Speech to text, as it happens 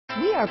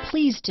We are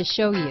pleased to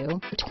show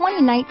you the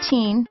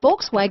 2019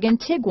 Volkswagen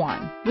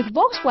Tiguan. With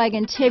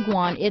Volkswagen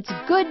Tiguan, it's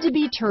good to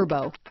be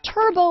turbo.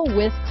 Turbo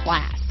with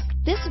class.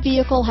 This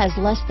vehicle has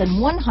less than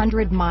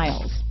 100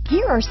 miles.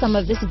 Here are some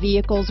of this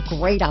vehicle's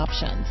great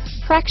options: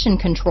 traction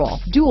control,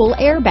 dual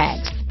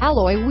airbags,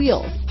 alloy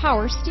wheels,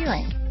 power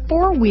steering,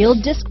 four-wheel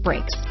disc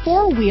brakes,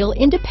 four-wheel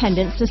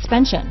independent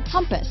suspension,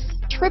 compass,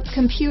 trip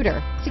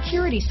computer,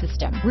 security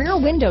system, rear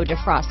window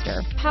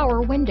defroster,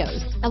 power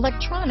windows,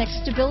 electronic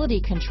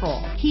stability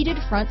control, heated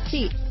front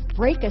seats,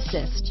 brake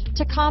assist,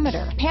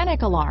 tachometer,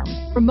 panic alarm,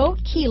 remote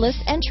keyless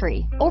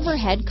entry,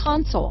 overhead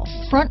console,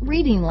 front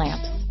reading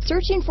lamps.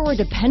 Searching for a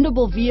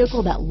dependable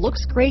vehicle that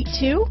looks great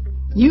too?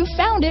 You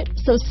found it,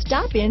 so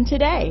stop in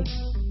today.